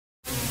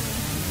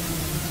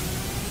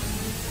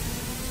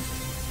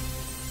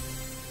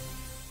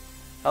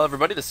Hello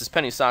everybody, this is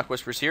Penny Stock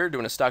Whispers here,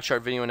 doing a stock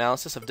chart video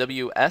analysis of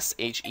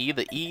WSHE,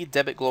 the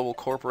E-debit Global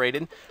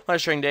Corporated.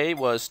 Last trading day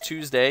was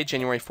Tuesday,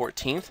 January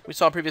 14th. We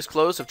saw a previous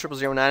close of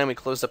 0009 and we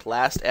closed up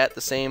last at the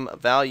same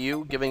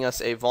value, giving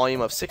us a volume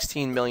of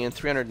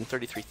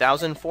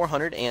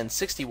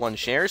 16,333,461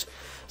 shares.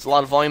 It's a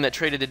lot of volume that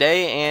traded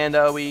today,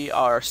 and we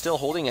are still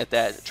holding at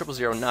that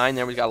 0009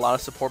 there. We've got a lot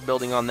of support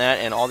building on that,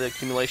 and all the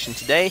accumulation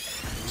today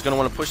is going to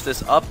want to push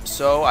this up,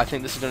 so I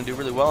think this is going to do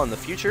really well in the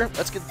future.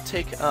 Let's get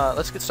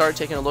started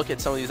taking a look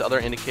at some of these other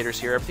indicators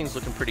here. Everything's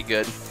looking pretty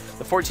good.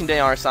 The 14-day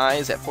RSI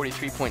is at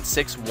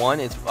 43.61.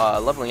 It's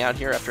leveling out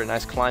here after a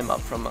nice climb up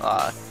from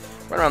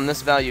right around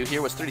this value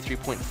here. Was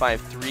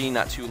 33.53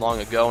 not too long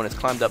ago, and it's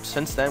climbed up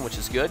since then, which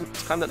is good.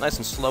 It's climbed up nice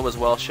and slow as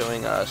well,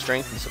 showing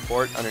strength and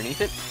support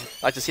underneath it.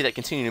 I'd like to see that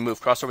continue to move.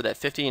 Cross over that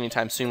 50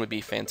 anytime soon would be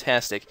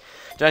fantastic.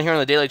 Down here on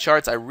the daily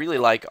charts, I really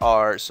like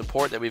our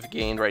support that we've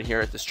gained right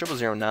here at this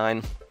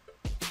 0009.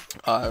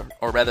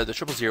 Or rather the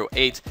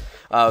 0008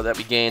 that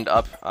we gained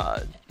up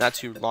not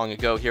too long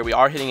ago here. We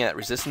are hitting at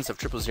resistance of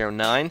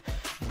 0009,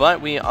 but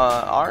we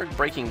are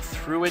breaking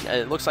through it.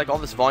 It looks like all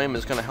this volume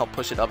is going to help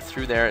push it up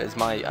through there is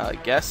my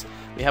guess.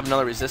 We have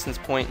another resistance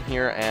point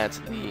here at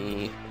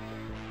the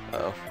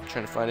I'm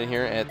trying to find it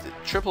here at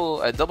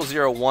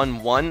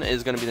 0011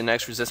 is going to be the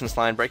next resistance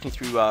line. Breaking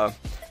through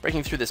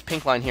this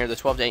pink line here, the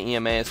 12-day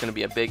EMA is going to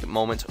be a big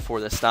moment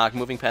for the stock.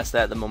 Moving past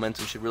that, the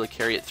momentum should really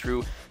carry it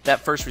through that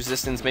first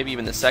resistance, maybe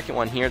even the second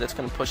one here. That's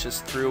going to push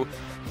us through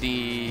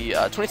the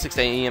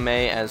 26-day EMA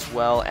as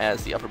well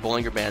as the upper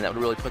Bollinger Band. That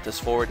would really put this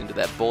forward into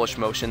that bullish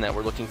motion that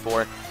we're looking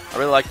for. I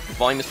really like the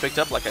volume is picked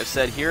up, like I've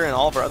said here, and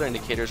all of our other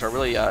indicators are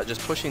really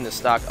just pushing the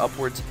stock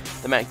upwards.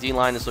 The MACD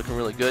line is looking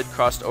really good.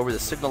 Crossed over the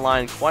signal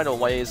line quite a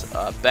ways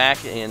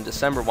back in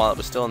December while it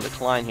was still in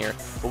decline here,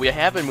 but we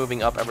have been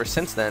moving up ever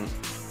since then,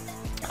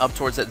 up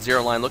towards that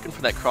zero line, looking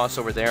for that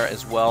crossover there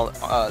as well.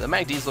 The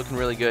MACD is looking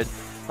really good.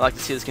 I like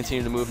to see this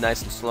continue to move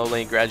nice and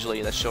slowly,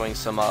 gradually. That's showing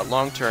some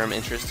long-term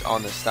interest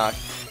on the stock.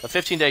 The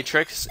 15-day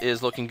tricks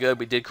is looking good.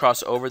 We did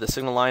cross over the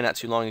signal line not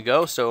too long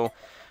ago, so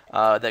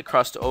that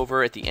crossed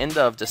over at the end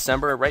of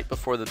December, right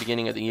before the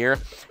beginning of the year,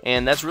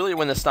 and that's really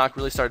when the stock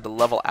really started to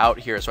level out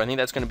here. So I think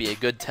that's going to be a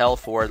good tell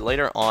for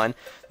later on.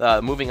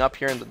 Moving up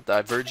here and the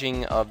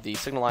diverging of the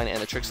signal line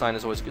and the tricks line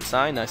is always a good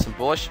sign, nice and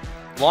bullish.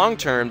 Long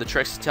term, the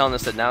tricks is telling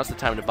us that now's the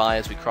time to buy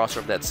as we cross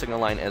over that signal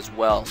line as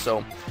well.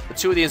 So the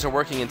two of these are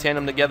working in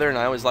tandem together, and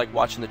I always like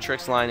watching the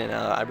tricks line, and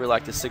I really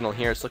like the signal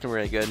here. It's looking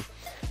really good.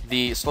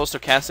 The slow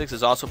stochastics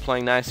is also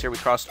playing nice here. We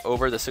crossed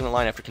over the signal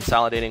line after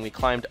consolidating. We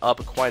climbed up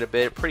quite a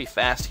bit, pretty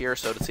fast here,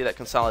 so to see that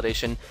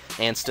consolidation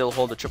and still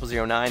hold the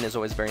 0009 is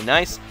always very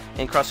nice.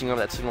 And crossing over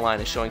that signal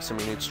line is showing some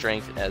renewed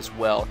strength as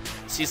well.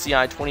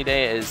 CCI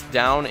 20-day is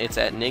down. It's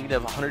at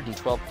negative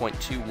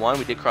 112.21.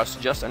 We did cross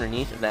just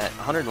underneath that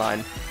 100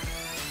 line.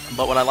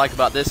 But what I like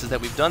about this is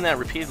that we've done that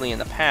repeatedly in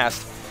the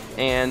past,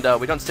 and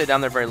we don't stay down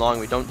there very long.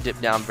 We don't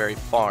dip down very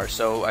far.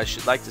 So I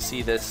should like to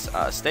see this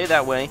stay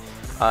that way.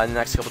 In the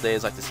next couple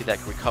days, I'd like to see that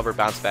recover,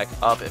 bounce back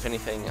up. If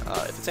anything,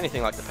 if it's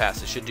anything like the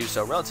past, it should do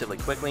so relatively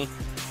quickly.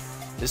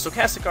 The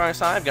stochastic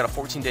RSI, I've got a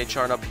 14-day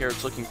chart up here.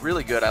 It's looking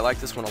really good. I like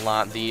this one a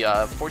lot. The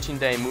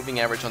 14-day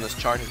moving average on this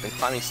chart has been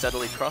climbing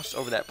steadily, crossed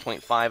over that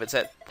 0.5. It's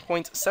at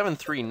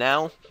 0.73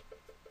 now,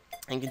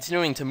 and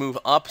continuing to move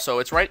up, so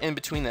it's right in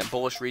between that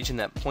bullish region,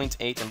 that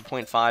 0.8 and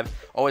 0.5.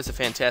 Always a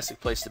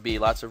fantastic place to be.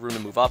 Lots of room to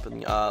move up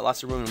and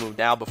lots of room to move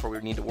down before we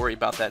need to worry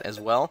about that as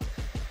well.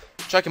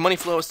 Tracking Money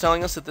Flow is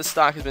telling us that this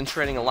stock has been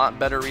trading a lot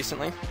better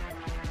recently.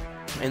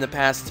 In the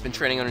past, it's been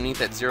trading underneath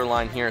that zero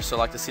line here, so I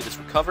like to see this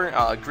recover.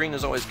 Green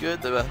is always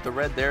good. The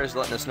red there is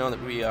letting us know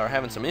that we are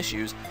having some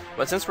issues.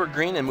 But since we're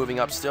green and moving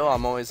up still,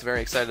 I'm always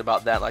very excited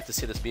about that. I like to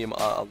see this be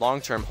a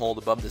long-term hold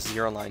above this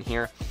zero line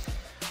here.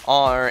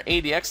 Our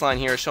ADX line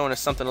here is showing us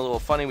something a little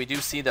funny. We do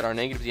see that our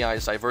negative DI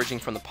is diverging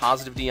from the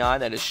positive DI.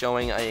 That is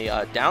showing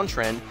a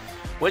downtrend,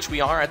 which we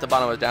are at the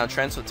bottom of the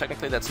downtrend, so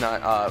technically that's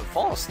not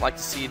false. I'd like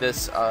to see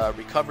this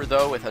recover,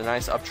 though, with a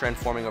nice uptrend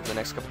forming over the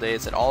next couple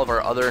days that all of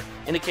our other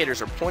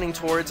indicators are pointing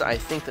towards. I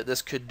think that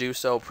this could do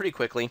so pretty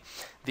quickly.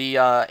 The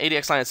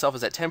ADX line itself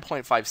is at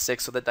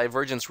 10.56, so that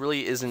divergence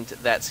really isn't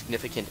that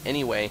significant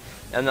anyway,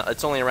 and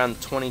it's only around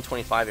the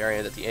 20-25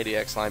 area that the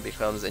ADX line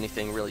becomes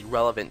anything really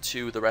relevant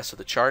to the rest of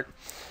the chart.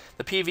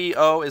 The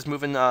PVO is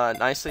moving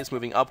nicely. It's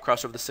moving up,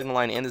 cross over the signal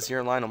line and the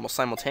zero line almost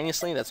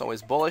simultaneously. That's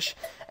always bullish.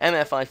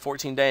 MFI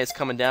 14-day is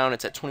coming down.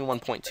 It's at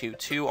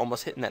 21.22,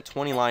 almost hitting that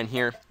 20 line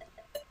here.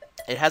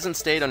 It hasn't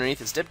stayed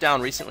underneath. It's dipped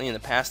down recently in the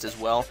past as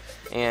well,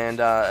 and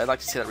I'd like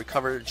to see that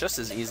recover just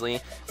as easily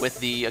with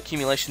the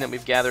accumulation that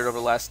we've gathered over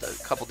the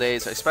last couple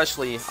days,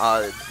 especially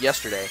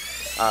yesterday.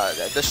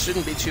 This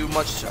shouldn't be too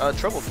much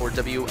trouble for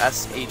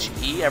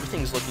WSHE.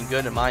 Everything's looking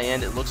good at my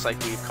end. It looks like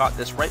we've caught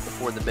this right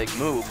before the big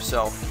move,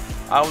 so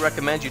I would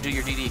recommend you do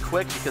your DD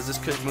quick because this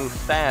could move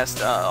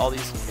fast. All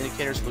these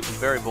indicators are looking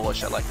very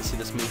bullish. I'd like to see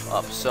this move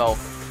up. So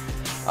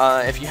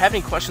If you have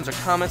any questions or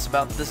comments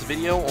about this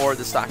video or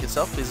the stock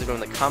itself, please leave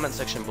them in the comment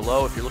section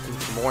below. If you're looking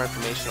for more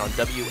information on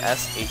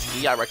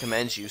WSHE, I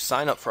recommend you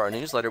sign up for our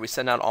newsletter. We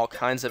send out all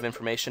kinds of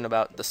information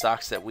about the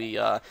stocks that we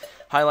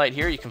highlight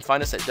here. You can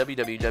find us at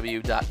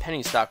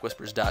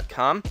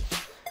www.pennystockwhispers.com.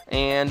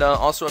 And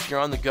also, if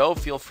you're on the go,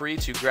 feel free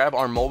to grab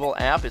our mobile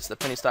app. It's the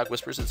Penny Stock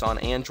Whispers. It's on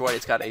Android.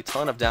 It's got a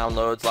ton of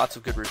downloads, lots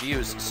of good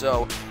reviews.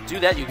 So do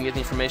that. You can get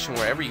the information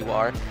wherever you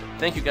are.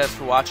 Thank you guys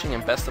for watching,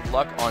 and best of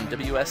luck on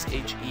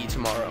WSHE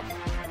tomorrow.